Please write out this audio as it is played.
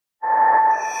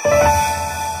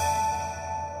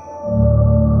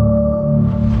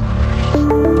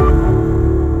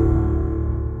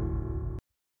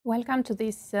Welcome to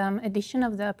this edition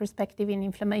of the Perspective in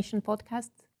Inflammation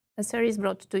podcast, a series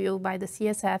brought to you by the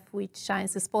CSF, which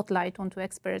shines a spotlight onto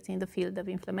experts in the field of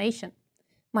inflammation.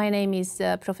 My name is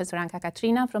Professor Anka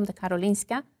Katrina from the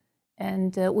Karolinska,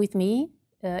 and with me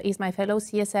is my fellow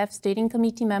CSF steering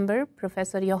committee member,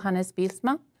 Professor Johannes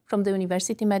Bijlsma from the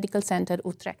University Medical Center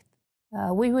Utrecht.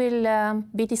 We will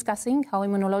be discussing how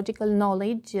immunological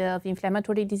knowledge of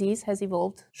inflammatory disease has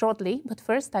evolved shortly. But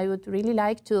first, I would really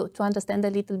like to understand a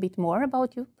little bit more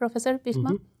about you, Professor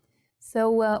Bijlsma. So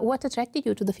what attracted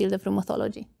you to the field of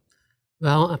rheumatology?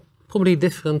 Well, probably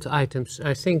different items.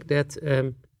 I think that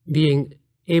being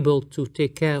able to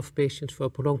take care of patients for a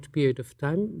prolonged period of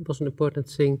time was an important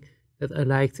thing that I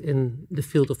liked in the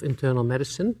field of internal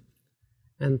medicine.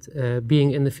 And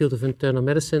being in the field of internal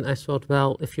medicine, I thought,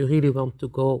 well, if you really want to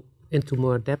go into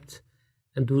more depth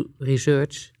and do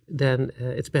research, then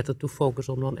it's better to focus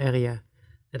on one area.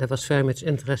 And I was very much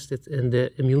interested in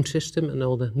the immune system and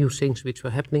all the new things which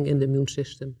were happening in the immune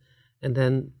system. And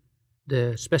then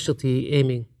the specialty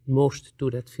aiming most to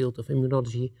that field of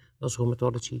immunology was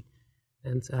rheumatology.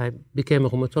 And I became a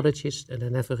rheumatologist, and I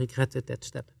never regretted that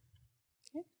step.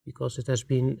 Okay. Because it has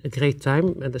been a great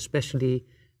time, and especially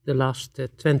the last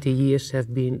 20 years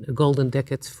have been a golden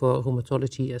decade for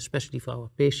rheumatology, especially for our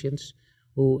patients,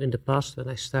 who in the past, when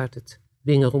I started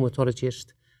being a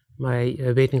rheumatologist, my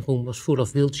waiting room was full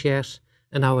of wheelchairs,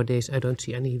 and nowadays I don't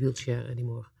see any wheelchair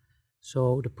anymore.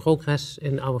 So the progress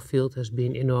in our field has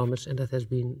been enormous, and that has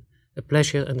been a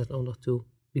pleasure and an honor to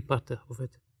be part of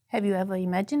it. Have you ever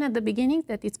imagined at the beginning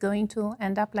that it's going to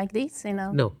end up like this?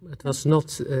 No, it was not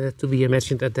to be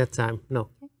imagined at that time, no.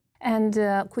 Okay. And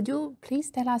could you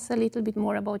please tell us a little bit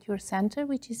more about your center,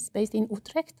 which is based in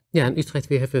Utrecht? Yeah, in Utrecht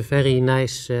we have a very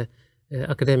nice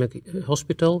academic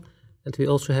hospital, and we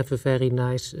also have a very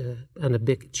nice and a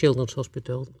big children's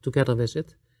hospital together with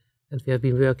it. And we have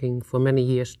been working for many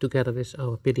years together with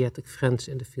our pediatric friends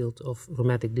in the field of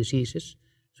rheumatic diseases.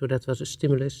 So that was a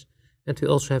stimulus. And we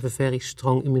also have a very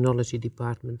strong immunology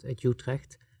department at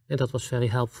Utrecht, and that was very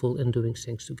helpful in doing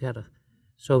things together.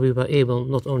 So we were able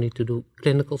not only to do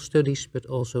clinical studies, but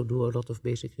also do a lot of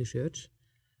basic research.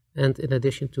 And in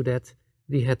addition to that,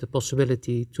 we had the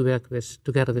possibility to work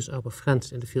together with our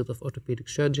friends in the field of orthopedic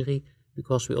surgery,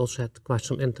 because we also had quite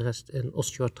some interest in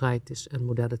osteoarthritis and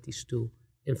modalities to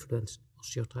influence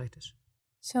osteoarthritis.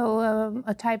 So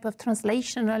a type of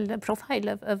translational profile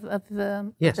of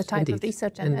yes, the type indeed. of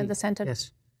research and the center.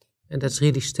 Yes, and that's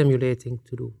really stimulating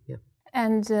to do, yeah.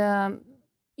 And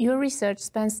your research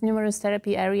spans numerous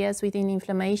therapy areas within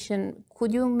inflammation.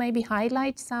 Could you maybe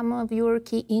highlight some of your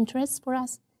key interests for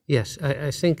us? Yes,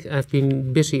 I think I've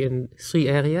been busy in 3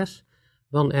 areas.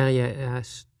 One area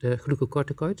is the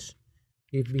glucocorticoids.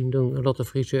 We've been doing a lot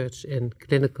of research in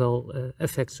clinical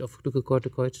effects of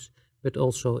glucocorticoids, but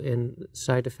also in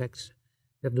side effects.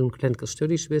 We have done clinical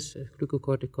studies with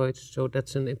glucocorticoids, so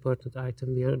that's an important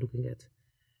item we are looking at.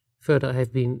 Further, I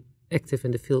have been active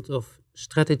in the field of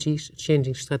strategies,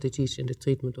 changing strategies in the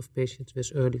treatment of patients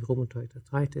with early rheumatoid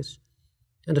arthritis.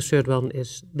 And the third one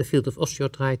is the field of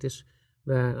osteoarthritis,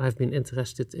 where I've been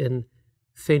interested in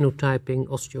phenotyping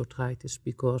osteoarthritis,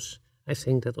 because I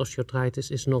think that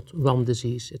osteoarthritis is not one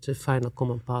disease, it's a final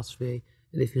common pathway.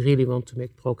 And if we really want to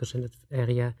make progress in that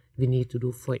area, we need to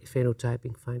do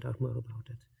phenotyping, find out more about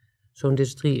it. So in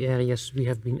these 3 areas we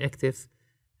have been active,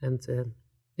 and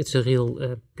it's a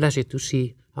real pleasure to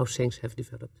see how things have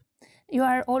developed. You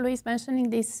are always mentioning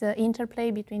this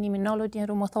interplay between immunology and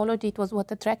rheumatology. It was what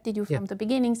attracted you from the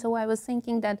beginning. So I was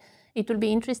thinking that it would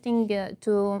be interesting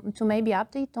to maybe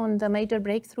update on the major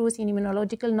breakthroughs in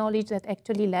immunological knowledge that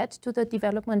actually led to the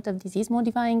development of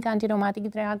disease-modifying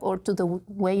anti-rheumatic drug, or to the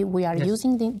way we are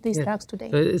using these drugs today.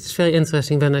 It's very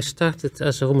interesting. When I started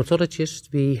as a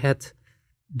rheumatologist, we had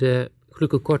the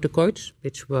glucocorticoids,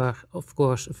 which were, of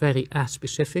course, very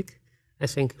specific. I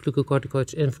think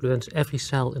glucocorticoids influence every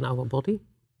cell in our body,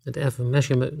 and every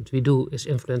measurement we do is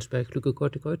influenced by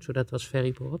glucocorticoids, so that was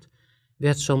very broad. We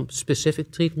had some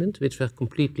specific treatment, which were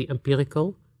completely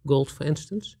empirical, gold for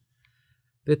instance.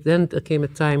 But then there came a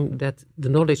time that the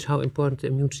knowledge how important the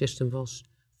immune system was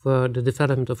for the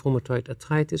development of rheumatoid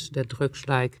arthritis, that drugs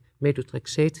like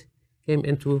methotrexate came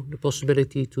into the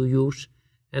possibility to use,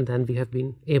 and then we have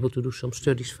been able to do some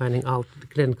studies finding out the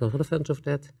clinical relevance of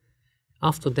that.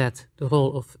 After that, the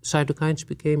role of cytokines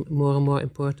became more and more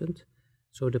important.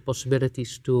 So the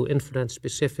possibilities to influence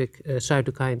specific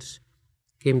cytokines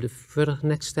came the further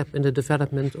next step in the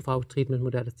development of our treatment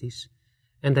modalities.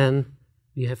 And then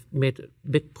we have made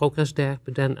big progress there,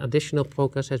 but then additional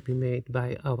progress has been made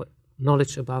by our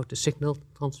knowledge about the signal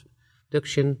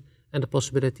transduction and the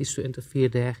possibilities to interfere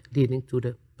there, leading to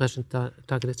the present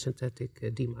targeted synthetic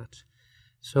DMARDs.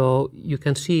 So you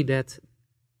can see that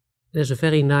there's a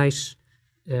very nice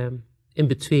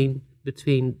in-between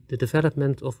between the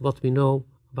development of what we know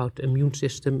about the immune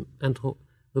system and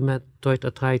rheumatoid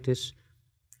arthritis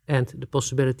and the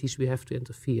possibilities we have to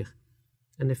interfere.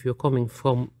 And if you're coming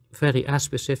from very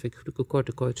aspecific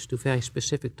glucocorticoids to very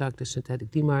specific targeted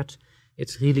synthetic DMARDs,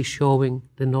 it's really showing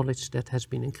the knowledge that has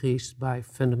been increased by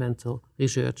fundamental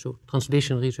research. So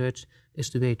translational research is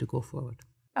the way to go forward.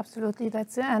 Absolutely,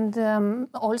 and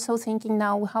also thinking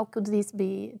now, how could this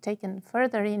be taken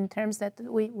further in terms that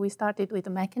we started with the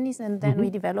mechanism and then we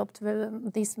developed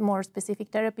these more specific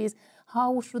therapies.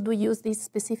 How should we use these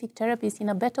specific therapies in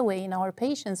a better way in our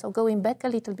patients? So going back a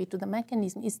little bit to the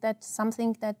mechanism, is that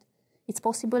something that it's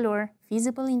possible or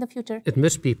feasible in the future? It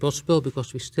must be possible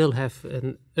because we still have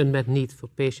an unmet need for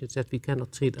patients that we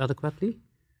cannot treat adequately.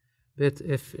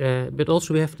 But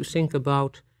also we have to think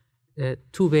about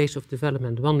two ways of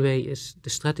development. One way is the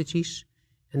strategies,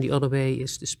 and the other way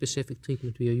is the specific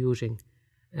treatment we are using.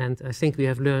 And I think we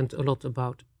have learned a lot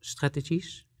about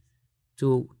strategies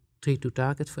to treat to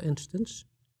target, for instance.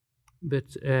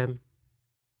 But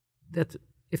that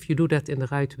if you do that in the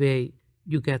right way,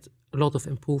 you get a lot of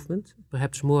improvement,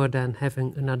 perhaps more than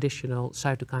having an additional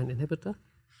cytokine inhibitor.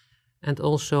 And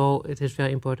also it is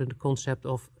very important the concept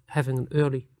of having an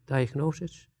early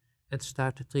diagnosis and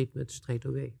start the treatment straight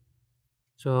away.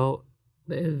 So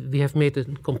we have made a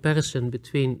comparison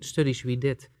between studies we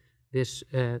did with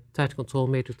tight control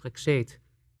methotrexate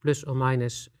plus or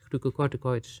minus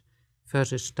glucocorticoids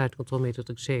versus tight control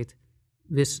methotrexate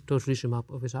with tocilizumab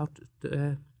or without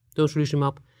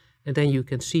tocilizumab. And then you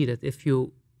can see that if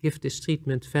you give this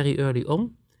treatment very early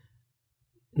on,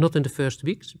 not in the first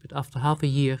weeks, but after half a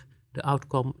year, the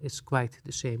outcome is quite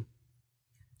the same.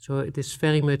 So it is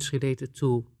very much related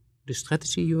to the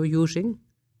strategy you're using,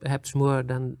 perhaps more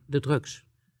than the drugs.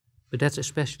 But that's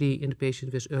especially in the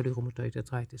patient with early rheumatoid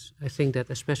arthritis. I think that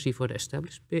especially for the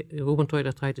established rheumatoid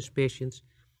arthritis patients,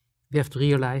 we have to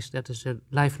realize that it's a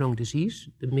lifelong disease.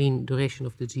 The mean duration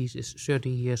of the disease is 30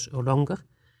 years or longer.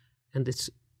 And it's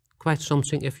quite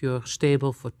something if you're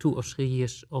stable for 2 or 3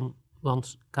 years on one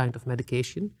kind of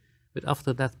medication. But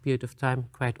after that period of time,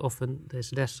 quite often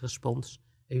there's less response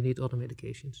and you need other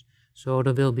medications. So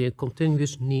there will be a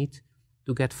continuous need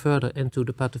to get further into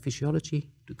the pathophysiology,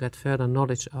 to get further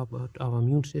knowledge about our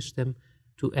immune system,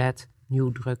 to add new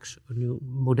drugs or new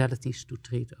modalities to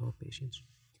treat our patients.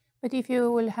 But if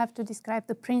you will have to describe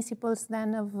the principles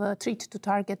then of treat to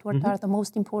target, what are the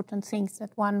most important things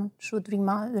that one should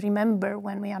remember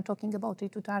when we are talking about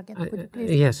treat to target?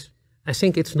 Yes, I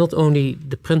think it's not only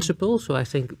the principle, so I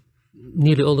think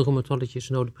nearly all the rheumatologists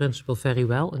know the principle very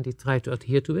well and they try to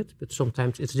adhere to it, but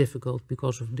sometimes it's difficult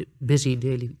because of the busy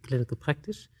daily clinical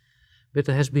practice. But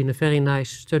there has been a very nice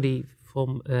study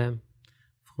from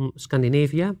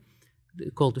Scandinavia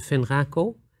called the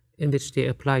FINRACO, in which they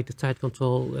applied the tight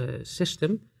control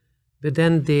system, but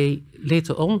then they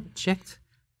later on checked.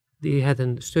 They had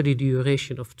a study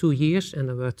duration of 2 years and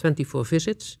there were 24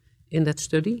 visits in that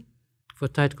study for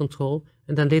tight control,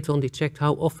 and then later on they checked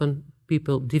how often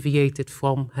people deviated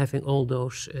from having all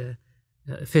those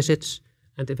visits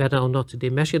and whether or not they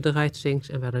measured the right things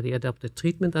and whether they adapted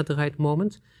treatment at the right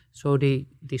moment. So they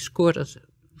scored us,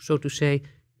 so to say,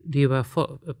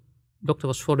 doctor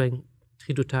was following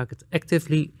treat to target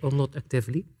actively or not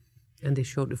actively, and they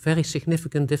showed a very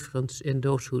significant difference in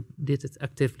those who did it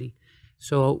actively.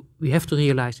 So we have to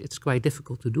realize it's quite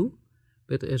difficult to do,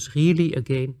 but it's really a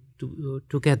game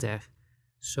to get there.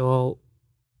 So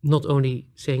not only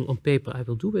saying on paper I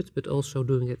will do it, but also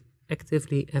doing it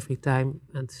actively every time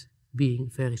and being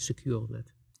very secure on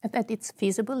it. And that it's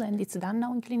feasible and it's done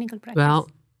now in clinical practice? Well,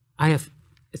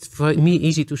 it's for me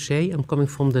easy to say. I'm coming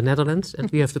from the Netherlands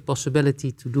and we have the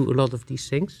possibility to do a lot of these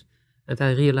things. And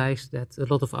I realized that a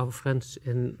lot of our friends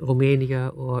in Romania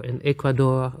or in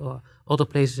Ecuador or other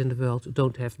places in the world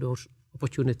don't have those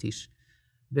opportunities.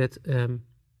 But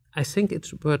I think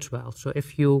it's worthwhile. So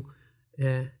if you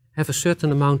have a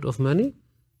certain amount of money,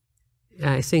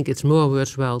 I think it's more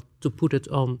worthwhile to put it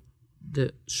on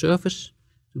the service,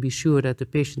 to be sure that the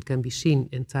patient can be seen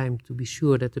in time, to be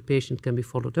sure that the patient can be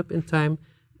followed up in time,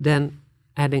 than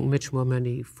adding much more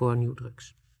money for new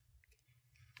drugs.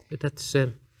 But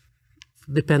that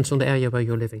depends on the area where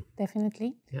you're living.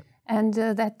 Definitely. Yeah. And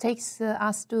that takes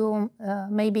us to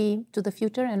maybe to the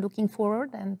future and looking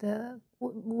forward. And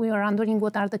we are wondering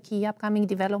what are the key upcoming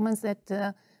developments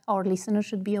that our listeners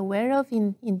should be aware of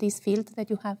in this field that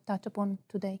you have touched upon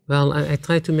today. Well, I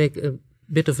try to make a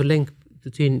bit of a link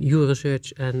between your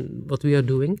research and what we are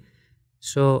doing.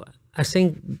 So I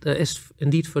think there is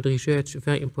indeed for the research a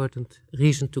very important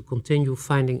reason to continue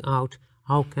finding out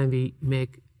how can we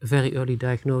make a very early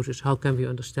diagnosis, how can we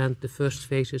understand the first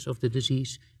phases of the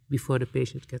disease before the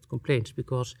patient gets complaints,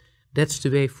 because that's the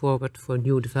way forward for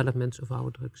new developments of our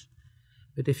drugs.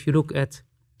 But if you look at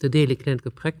the daily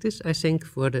clinical practice, I think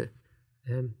for the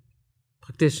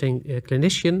practicing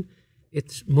clinician,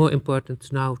 it's more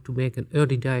important now to make an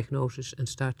early diagnosis and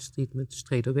start treatment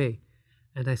straight away.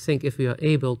 And I think if we are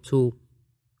able to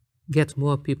get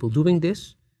more people doing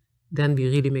this, then we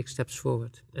really make steps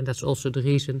forward. And that's also the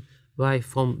reason why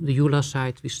from the EULAR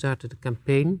side we started a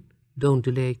campaign, Don't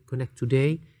Delay, Connect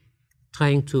Today,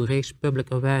 trying to raise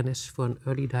public awareness for an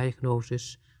early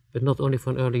diagnosis, but not only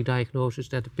for an early diagnosis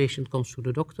that the patient comes to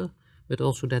the doctor, but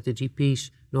also that the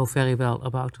GPs know very well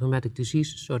about rheumatic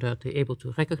diseases so that they're able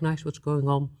to recognize what's going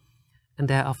on. And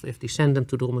thereafter, if they send them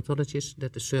to the rheumatologist,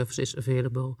 that the service is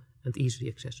available and easily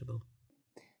accessible.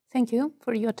 Thank you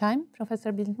for your time,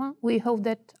 Professor Bijlsma. We hope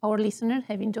that our listeners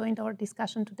have enjoyed our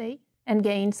discussion today and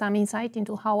gained some insight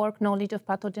into how our knowledge of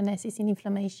pathogenesis in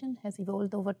inflammation has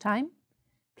evolved over time.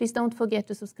 Please don't forget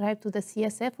to subscribe to the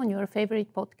CSF on your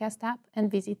favorite podcast app and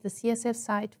visit the CSF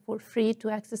site for free to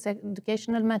access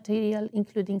educational material,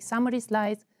 including summary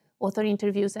slides, author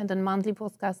interviews, and a monthly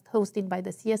podcast hosted by the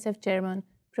CSF chairman,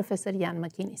 Professor Jan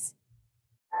McInnes.